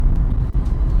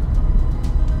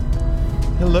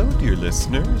Hello, dear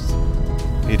listeners.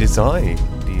 It is I,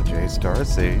 DJ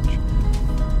Starsage,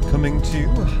 coming to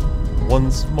you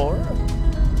once more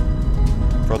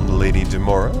from the Lady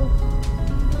Demora,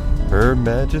 Her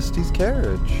Majesty's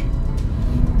carriage.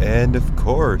 And of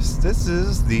course, this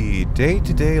is the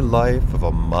day-to-day life of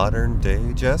a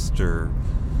modern-day jester.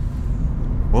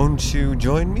 Won't you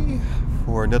join me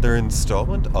for another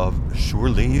installment of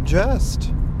Surely You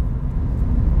Jest?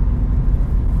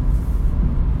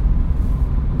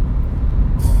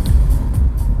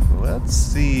 Let's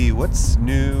see, what's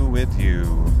new with you?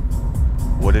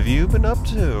 What have you been up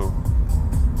to?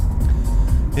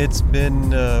 It's been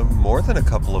more than a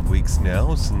couple of weeks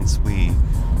now since we,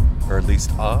 or at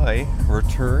least I,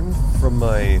 returned from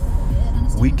my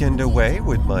weekend away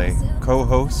with my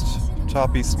co-host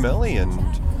Toppy Smelly and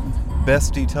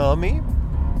Bestie Tommy.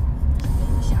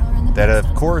 That, of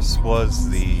course, was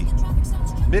the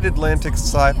Mid-Atlantic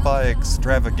sci-fi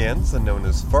extravaganza known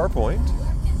as Farpoint.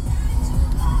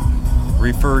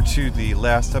 Refer to the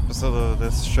last episode of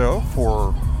this show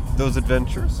for those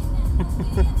adventures.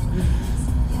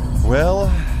 Well,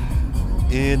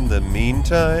 in the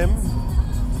meantime,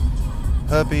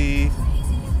 hubby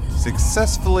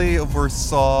successfully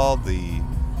oversaw the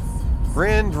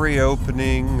grand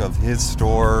reopening of his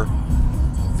store.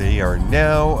 They are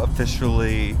now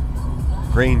officially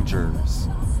Grangers.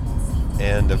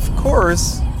 And of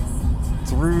course,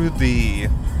 through the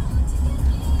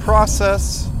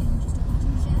process,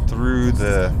 through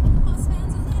the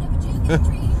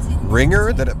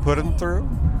ringer that it put him through,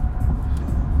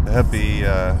 hubby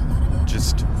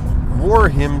just wore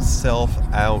himself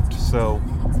out. So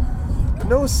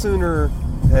no sooner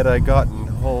had I gotten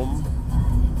home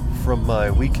from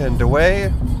my weekend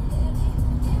away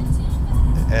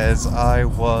as I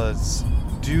was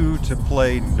due to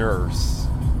play nurse,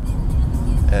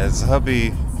 as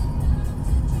hubby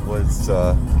was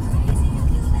a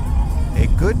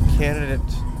good candidate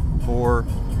for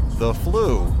the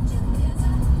flu.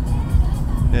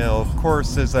 Now, of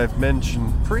course, as I've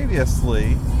mentioned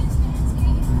previously,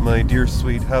 my dear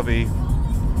sweet hubby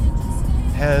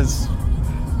has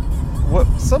what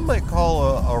some might call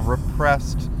a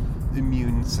repressed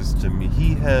immune system.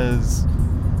 He has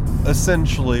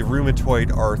essentially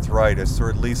rheumatoid arthritis, or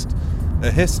at least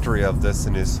a history of this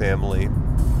in his family.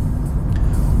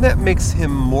 That makes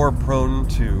him more prone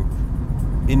to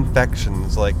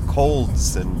infections like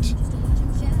colds, and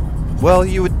well,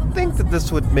 you would think that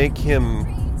this would make him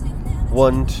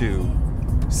one to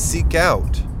seek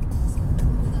out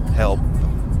help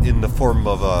in the form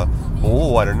of a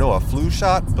flu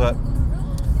shot, but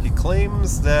he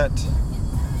claims that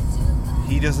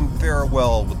he doesn't fare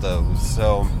well with those.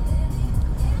 So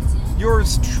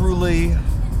yours truly,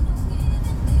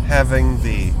 having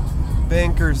the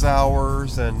banker's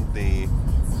hours and the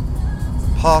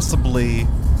possibly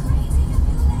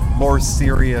more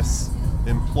serious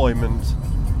employment,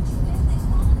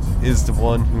 is the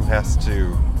one who has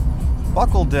to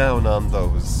buckle down on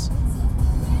those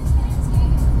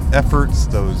efforts,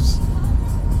 those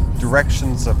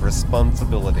directions of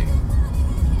responsibility.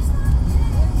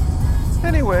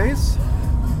 Anyways,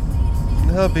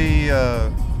 hubby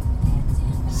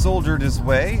soldiered his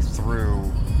way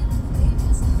through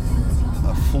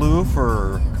a flu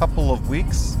for a couple of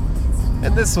weeks,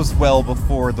 and this was well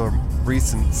before the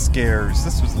recent scares.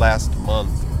 This was last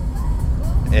month,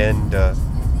 and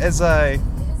as I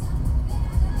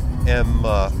am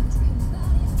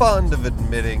fond of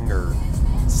admitting or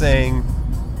saying,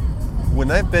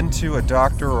 when I've been to a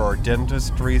doctor or a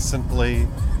dentist recently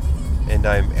and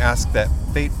I'm asked that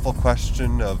fateful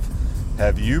question of,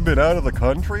 have you been out of the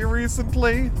country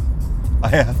recently? I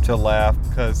have to laugh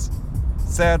because,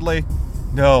 sadly,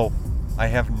 no, I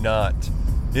have not.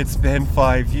 It's been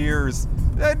 5 years.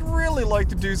 I'd really like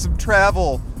to do some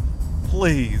travel.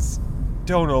 Please,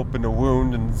 don't open a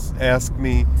wound and ask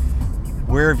me,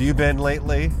 where have you been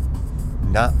lately?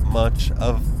 Not much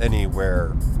of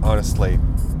anywhere, honestly.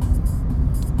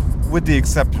 With the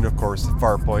exception, of course, of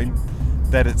Farpoint.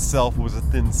 That itself was a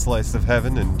thin slice of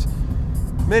heaven, and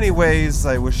in many ways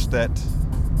I wish that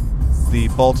the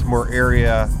Baltimore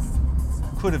area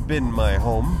could have been my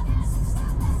home.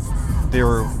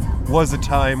 There was a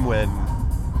time when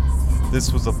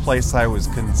this was a place I was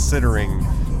considering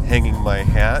hanging my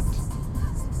hat,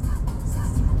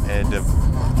 and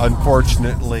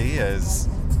unfortunately, as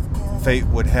fate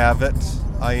would have it,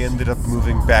 I ended up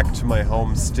moving back to my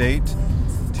home state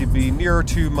to be nearer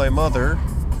to my mother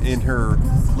in her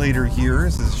later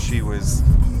years, as she was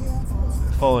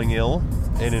falling ill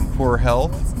and in poor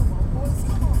health.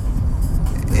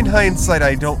 In hindsight,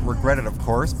 I don't regret it, of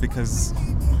course, because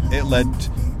it led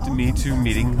to me to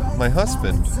meeting my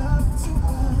husband.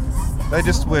 I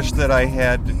just wish that I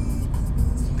had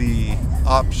the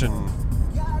option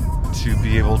to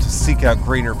be able to seek out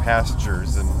greener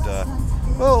pastures. And,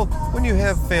 well, when you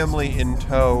have family in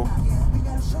tow,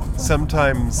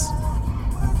 sometimes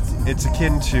it's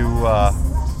akin to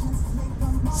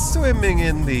swimming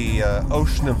in the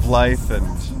ocean of life and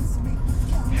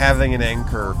having an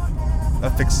anchor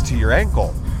affixed to your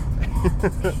ankle.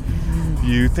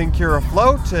 You think you're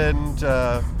afloat and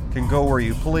can go where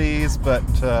you please, but,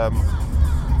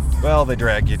 well, they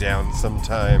drag you down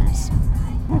sometimes.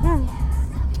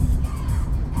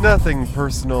 Nothing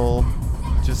personal,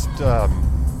 just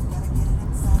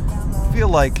feel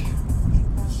like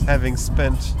having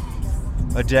spent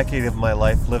a decade of my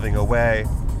life living away,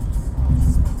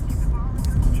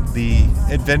 the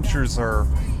adventures are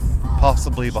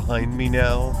possibly behind me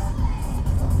now,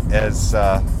 as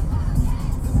I've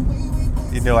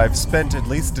spent at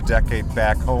least a decade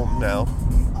back home now.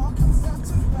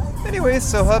 Anyway,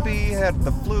 so hubby had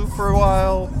the flu for a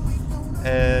while,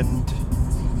 and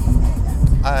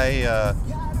I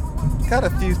got a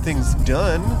few things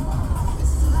done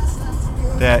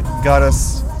that got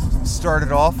us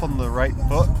started off on the right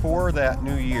foot for that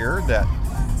new year, that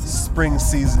spring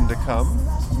season to come.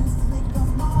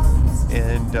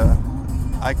 And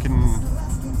I can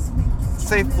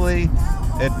safely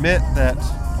admit that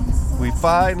we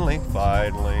finally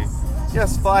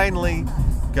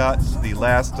got the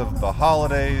last of the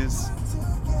holidays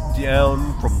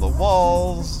down from the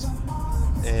walls,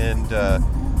 and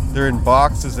they're in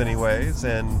boxes anyways.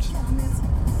 And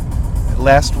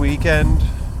last weekend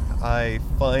I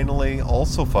finally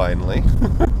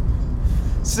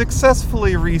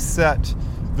successfully reset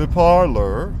the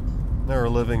parlor, our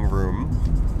living room,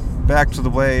 back to the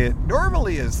way it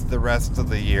normally is the rest of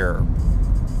the year.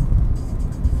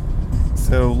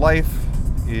 So life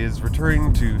is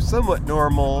returning to somewhat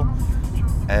normal,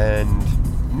 and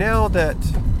now that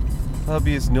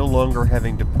hubby is no longer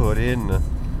having to put in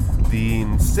the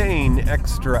insane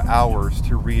extra hours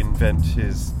to reinvent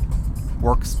his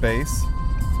workspace,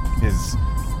 his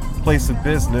place of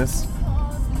business,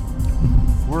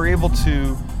 we're able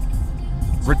to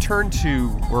return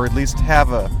to, or at least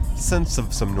have a sense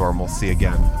of some normalcy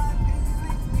again.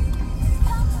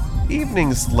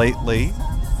 Evenings lately,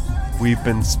 we've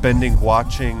been spending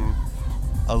watching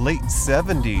a late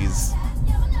 70s,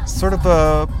 sort of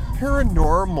a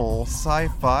paranormal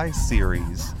sci-fi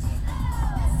series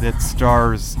that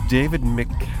stars David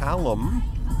McCallum,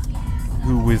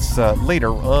 who was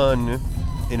later on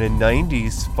in a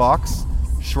 90s Fox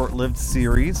short-lived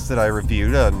series that I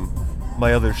reviewed on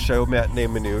my other show, Matinee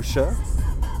Minutia.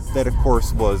 That, of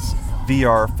course, was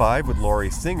VR5 with Laurie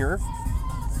Singer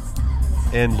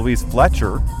and Louise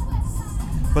Fletcher.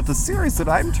 But the series that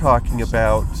I'm talking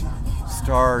about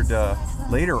starred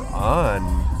later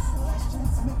on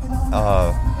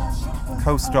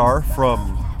co-star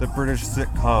from the British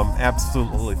sitcom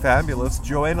Absolutely Fabulous,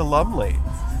 Joanna Lumley.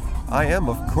 I am,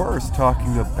 of course,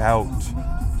 talking about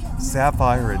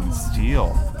Sapphire and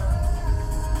Steel.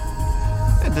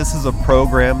 And this is a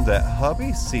program that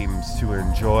hubby seems to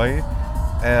enjoy,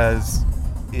 as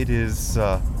it is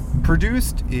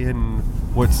produced in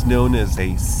what's known as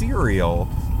a serial,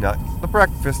 not the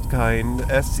breakfast kind,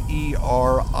 S-E-R-I-A-L,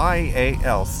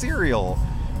 serial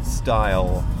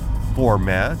style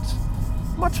format,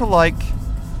 much alike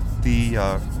the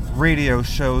radio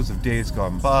shows of days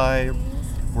gone by,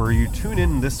 where you tune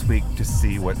in this week to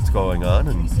see what's going on.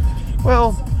 And,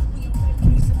 well,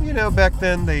 back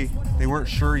then they weren't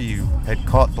sure you had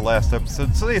caught the last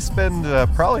episode, so they spend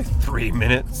probably 3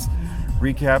 minutes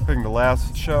recapping the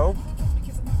last show.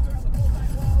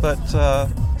 But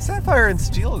Sapphire and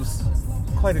Steel is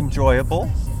quite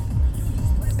enjoyable,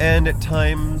 and at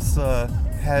times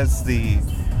has the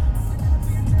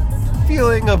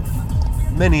feeling of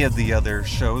many of the other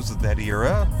shows of that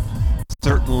era.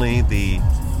 Certainly the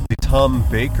Tom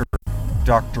Baker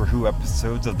Doctor Who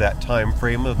episodes of that time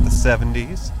frame of the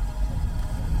 70s.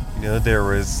 There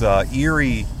was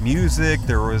eerie music,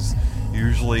 there was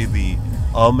usually the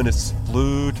ominous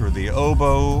flute or the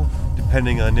oboe,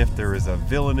 depending on if there is a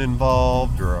villain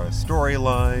involved or a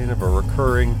storyline of a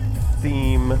recurring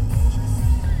theme.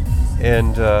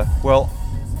 And, well,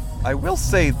 I will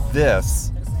say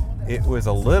this, it was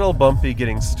a little bumpy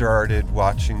getting started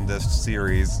watching this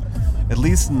series, at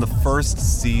least in the first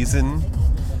season.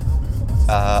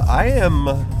 I am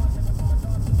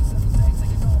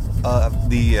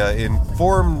the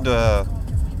informed,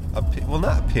 well,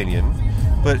 not opinion,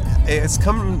 but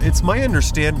it's my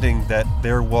understanding that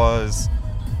there was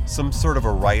some sort of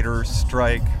a writer's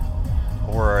strike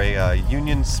or a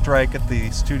union strike at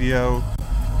the studio,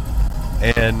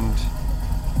 and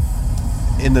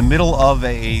in the middle of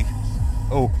a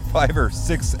 5 or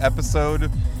 6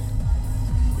 episode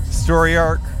story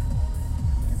arc,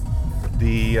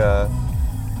 the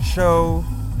show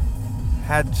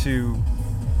had to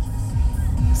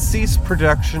cease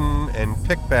production and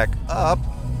pick back up.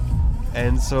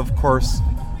 And so, of course,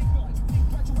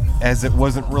 as it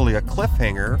wasn't really a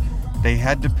cliffhanger, they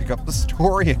had to pick up the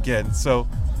story again. So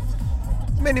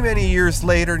many years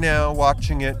later now,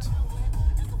 watching it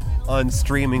on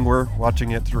streaming, we're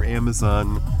watching it through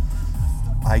Amazon,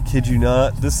 I kid you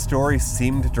not, this story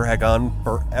seemed to drag on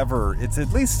forever. It's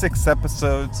at least 6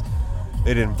 episodes.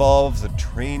 It involves a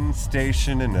train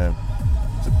station and a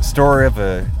story of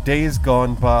a days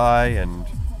gone by, and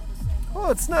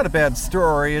well, it's not a bad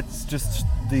story. It's just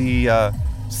the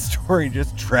story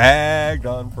just dragged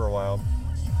on for a while.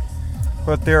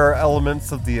 But there are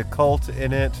elements of the occult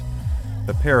in it,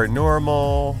 the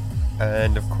paranormal,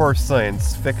 and of course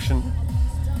science fiction.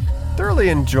 Thoroughly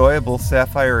enjoyable.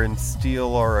 Sapphire and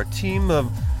Steel are a team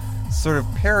of sort of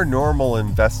paranormal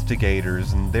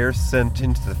investigators, and they're sent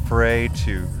into the fray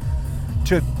to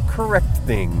correct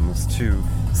things, to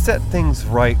set things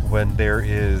right when there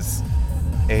is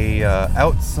a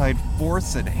outside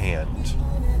force at hand.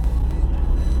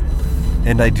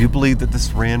 And I do believe that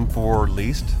this ran for at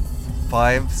least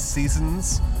 5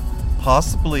 seasons,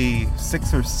 possibly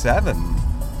 6 or 7.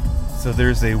 So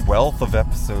there's a wealth of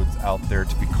episodes out there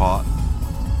to be caught.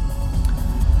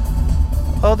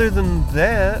 Other than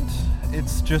that,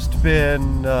 it's just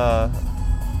been a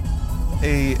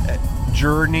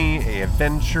journey, a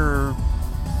adventure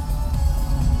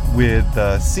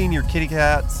with senior kitty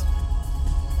cats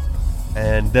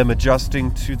and them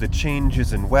adjusting to the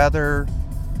changes in weather.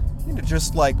 You know,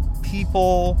 just like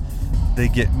people, they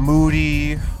get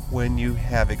moody when you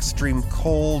have extreme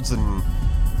colds and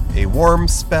a warm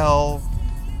spell.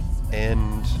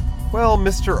 And, well,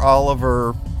 Mr.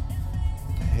 Oliver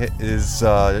is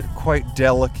quite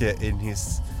delicate in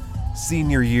his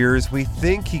senior years. We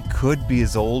think he could be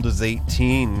as old as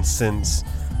 18 since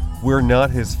we're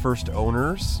not his first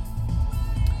owners.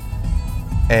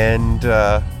 And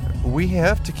we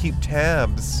have to keep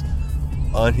tabs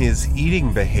on his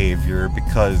eating behavior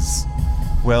because,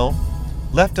 well,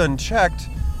 left unchecked,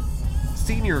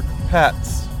 senior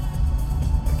pets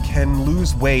can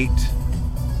lose weight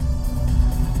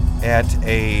at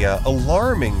a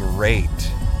alarming rate.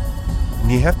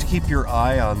 And you have to keep your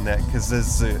eye on that because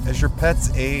as your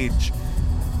pets age,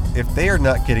 if they are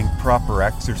not getting proper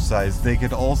exercise, they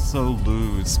could also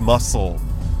lose muscle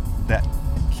that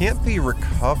can't be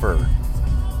recovered.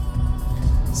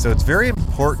 So it's very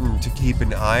important to keep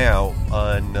an eye out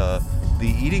on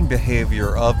the eating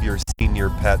behavior of your senior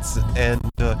pets. And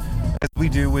as we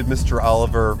do with Mr.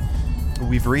 Oliver,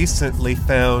 we've recently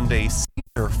found a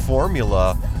senior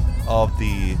formula of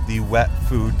the wet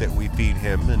food that we feed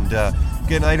him. And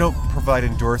again, I don't provide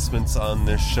endorsements on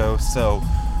this show, so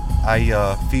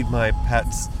I feed my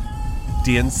pets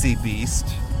DNC Beast,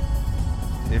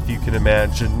 if you can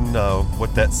imagine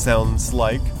what that sounds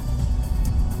like.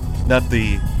 Not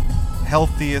the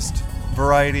healthiest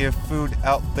variety of food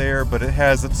out there, but it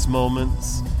has its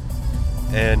moments.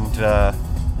 And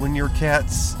when your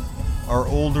cats are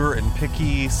older and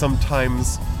picky,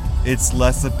 sometimes it's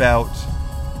less about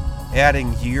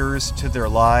adding years to their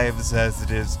lives as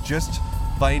it is just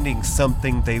finding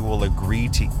something they will agree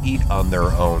to eat on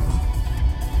their own.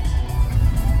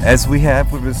 As we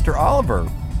have with Mr. Oliver.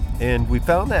 And we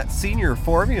found that senior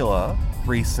formula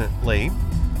recently,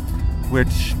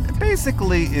 which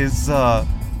basically is, a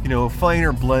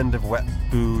finer blend of wet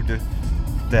food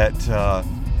that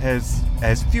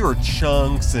has fewer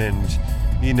chunks and,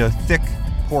 thick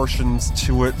portions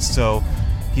to it, so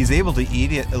he's able to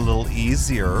eat it a little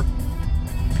easier.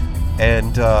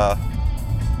 And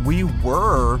we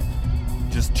were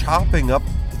just chopping up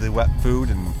the wet food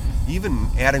and even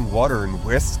adding water and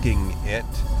whisking it.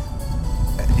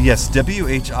 Yes,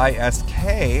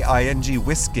 WHISKING,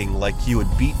 whisking, like you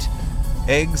would beat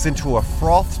eggs into a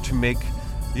froth to make,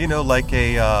 like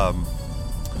a,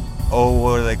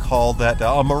 what do they call that?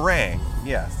 A meringue.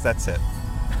 Yes, that's it.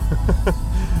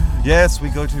 Yes, we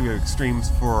go to extremes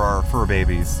for our fur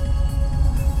babies.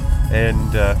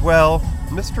 And,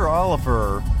 Mr.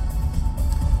 Oliver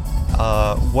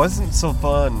wasn't so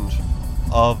fond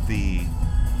of the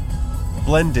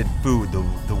blended food,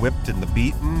 the whipped and the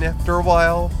beaten after a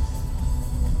while.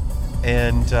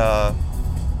 And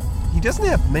he doesn't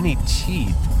have many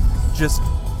teeth, just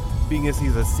being as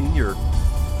he's a senior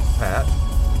pet.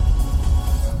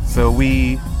 So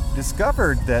we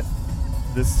discovered that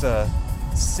this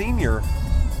senior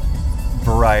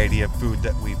variety of food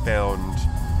that we found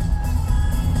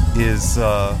is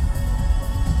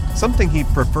something he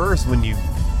prefers when you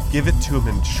give it to him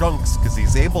in chunks, because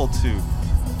he's able to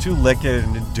lick it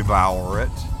and devour it.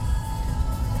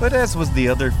 But as with the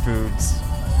other foods,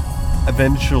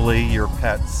 eventually your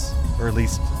pets, or at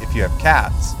least if you have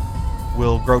cats,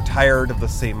 will grow tired of the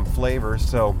same flavor.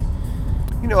 So,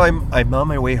 I'm on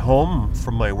my way home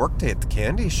from my workday at the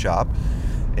candy shop,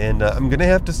 and I'm going to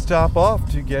have to stop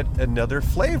off to get another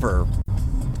flavor,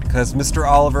 because Mr.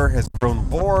 Oliver has grown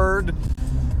bored,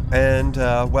 and,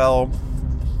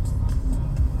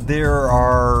 there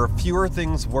are fewer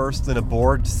things worse than a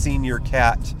bored senior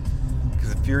cat,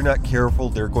 because if you're not careful,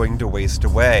 they're going to waste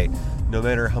away. No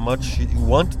matter how much you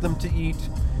want them to eat,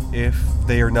 if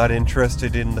they are not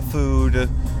interested in the food,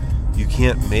 you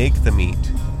can't make them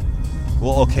eat.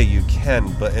 Well, okay, you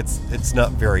can, but it's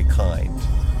not very kind.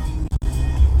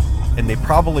 And they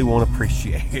probably won't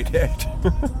appreciate it.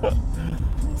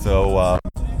 So,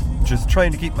 just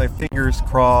trying to keep my fingers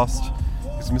crossed,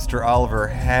 because Mr. Oliver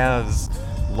has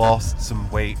lost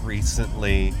some weight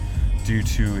recently due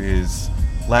to his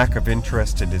lack of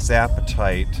interest in his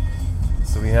appetite.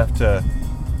 So we have to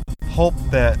hope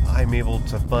that I'm able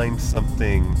to find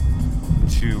something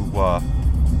to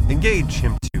engage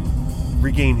him to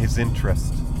regain his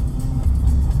interest.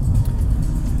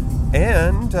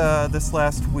 And this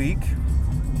last week,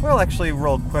 well, actually,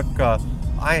 real quick,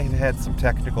 I have had some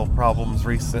technical problems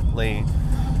recently.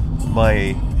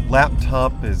 My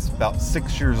laptop is about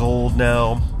 6 years old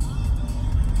now,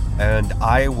 and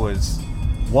I was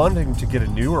wanting to get a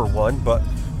newer one, but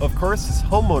of course, as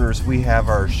homeowners, we have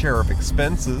our share of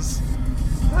expenses,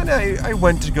 and I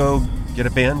went to go get a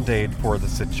Band-Aid for the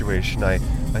situation. I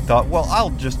thought, well,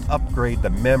 I'll just upgrade the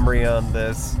memory on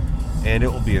this, and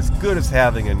it will be as good as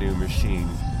having a new machine.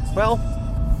 Well,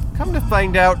 come to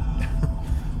find out,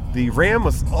 the RAM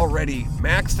was already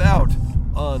maxed out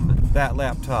on that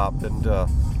laptop, and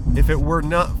if it were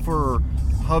not for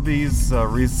hubby's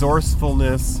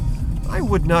resourcefulness, I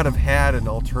would not have had an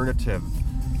alternative.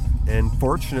 And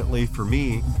fortunately for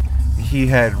me, he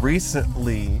had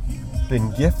recently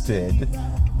been gifted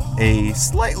a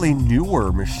slightly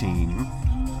newer machine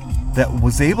that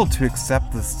was able to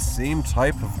accept the same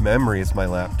type of memory as my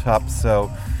laptop.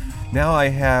 So now I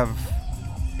have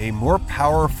a more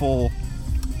powerful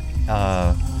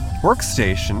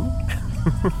workstation.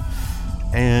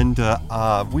 And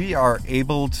we are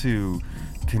able to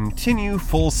continue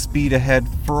full speed ahead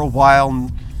for a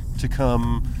while to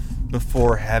come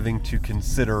before having to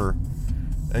consider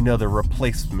another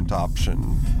replacement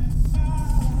option.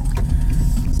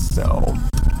 So,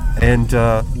 and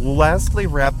lastly,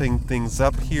 wrapping things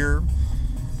up here,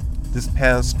 this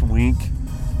past week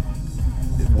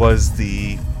was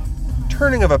the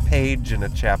turning of a page in a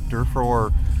chapter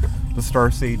for the Star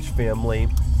Sage family.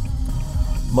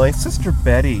 My sister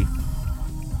Betty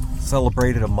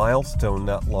celebrated a milestone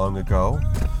not long ago,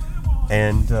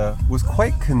 and was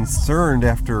quite concerned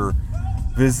after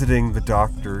visiting the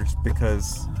doctors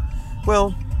because,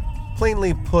 well,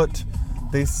 plainly put,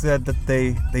 they said that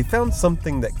they found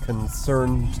something that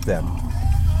concerned them.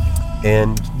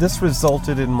 And this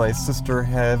resulted in my sister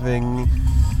having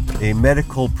a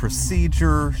medical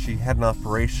procedure. She had an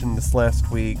operation this last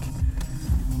week,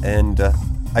 and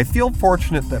I feel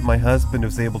fortunate that my husband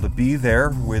was able to be there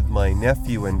with my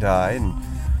nephew and I and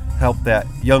help that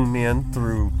young man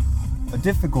through a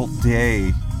difficult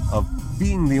day of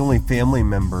being the only family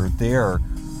member there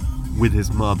with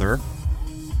his mother.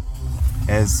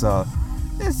 As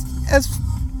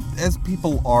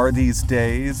people are these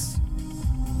days,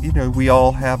 we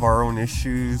all have our own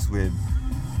issues with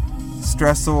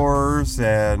stressors,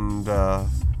 and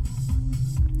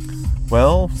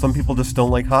some people just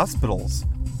don't like hospitals.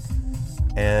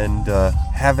 And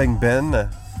having been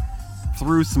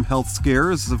through some health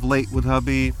scares of late with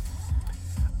hubby,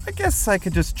 I guess I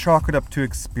could just chalk it up to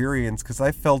experience, because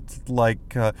I felt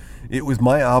like it was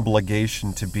my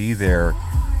obligation to be there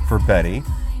for Betty.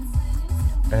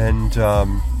 And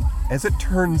as it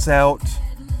turns out,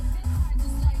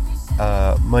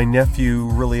 my nephew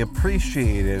really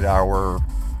appreciated our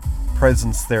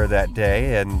presence there that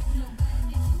day, and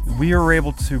we were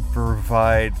able to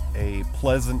provide a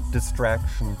pleasant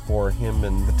distraction for him,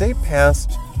 and the day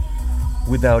passed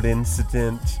without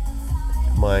incident.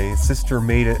 My sister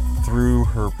made it through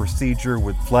her procedure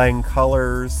with flying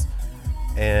colors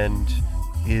and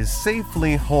is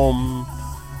safely home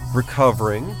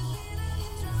recovering.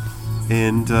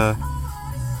 And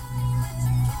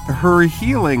her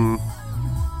healing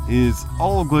is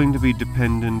all going to be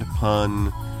dependent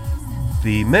upon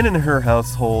the men in her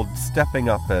household stepping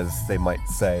up, as they might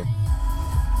say.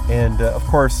 And of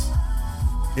course,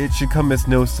 it should come as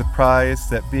no surprise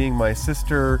that being my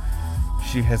sister,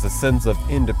 she has a sense of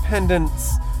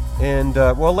independence. And,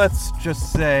 well, let's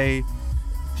just say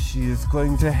she is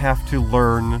going to have to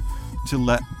learn to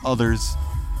let others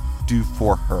do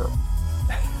for her.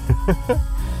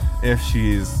 If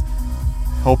she's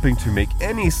hoping to make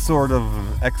any sort of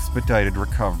expedited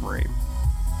recovery.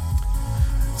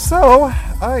 So,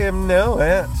 I am now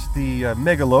at the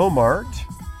Megalomart,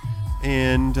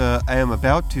 and I am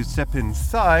about to step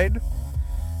inside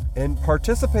and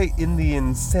participate in the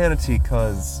insanity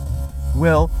because,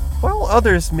 well, while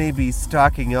others may be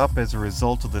stocking up as a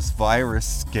result of this virus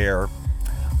scare,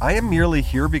 I am merely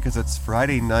here because it's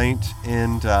Friday night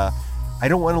and I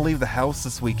don't want to leave the house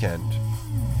this weekend.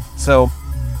 So,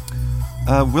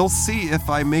 we'll see if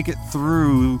I make it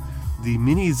through the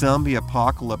mini zombie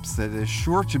apocalypse that is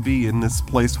sure to be in this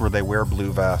place where they wear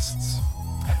blue vests.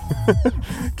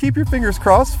 Keep your fingers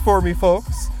crossed for me,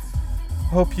 folks.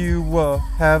 Hope you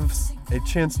have a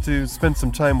chance to spend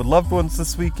some time with loved ones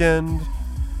this weekend.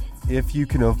 If you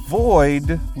can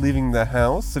avoid leaving the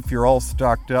house, if you're all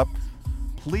stocked up,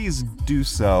 please do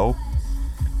so.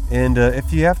 And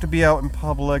if you have to be out in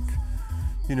public,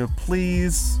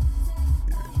 please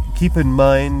keep in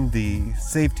mind the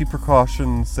safety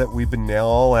precautions that we've been now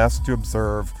all asked to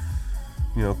observe.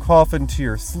 Cough into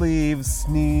your sleeve,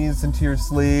 sneeze into your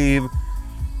sleeve,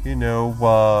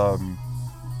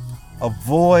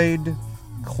 avoid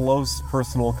close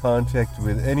personal contact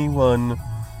with anyone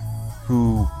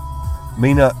who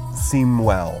may not seem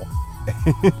well.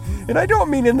 And I don't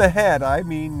mean in the head, I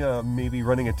mean maybe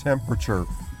running a temperature.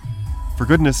 For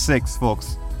goodness sakes,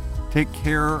 folks, take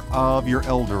care of your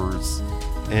elders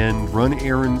and run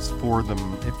errands for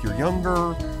them if you're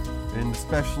younger, and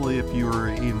especially if you are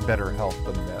in better health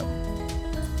than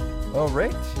them. All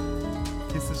right,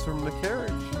 kisses from the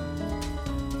carriage.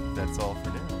 That's all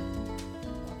for now.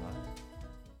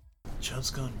 Bye-bye. Joe's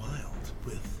Gone Wild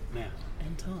with Matt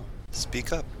and Tom.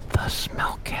 Speak up. The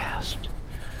Smellcast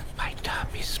by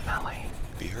Tommy Smelly.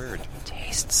 Be heard.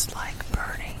 Tastes like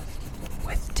burning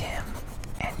with Tim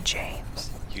and James.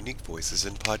 Unique voices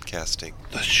in podcasting.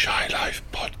 the Shy Life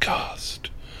Podcast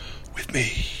with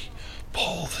me,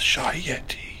 Paul the Shy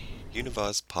Yeti.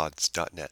 UnivazPods.net.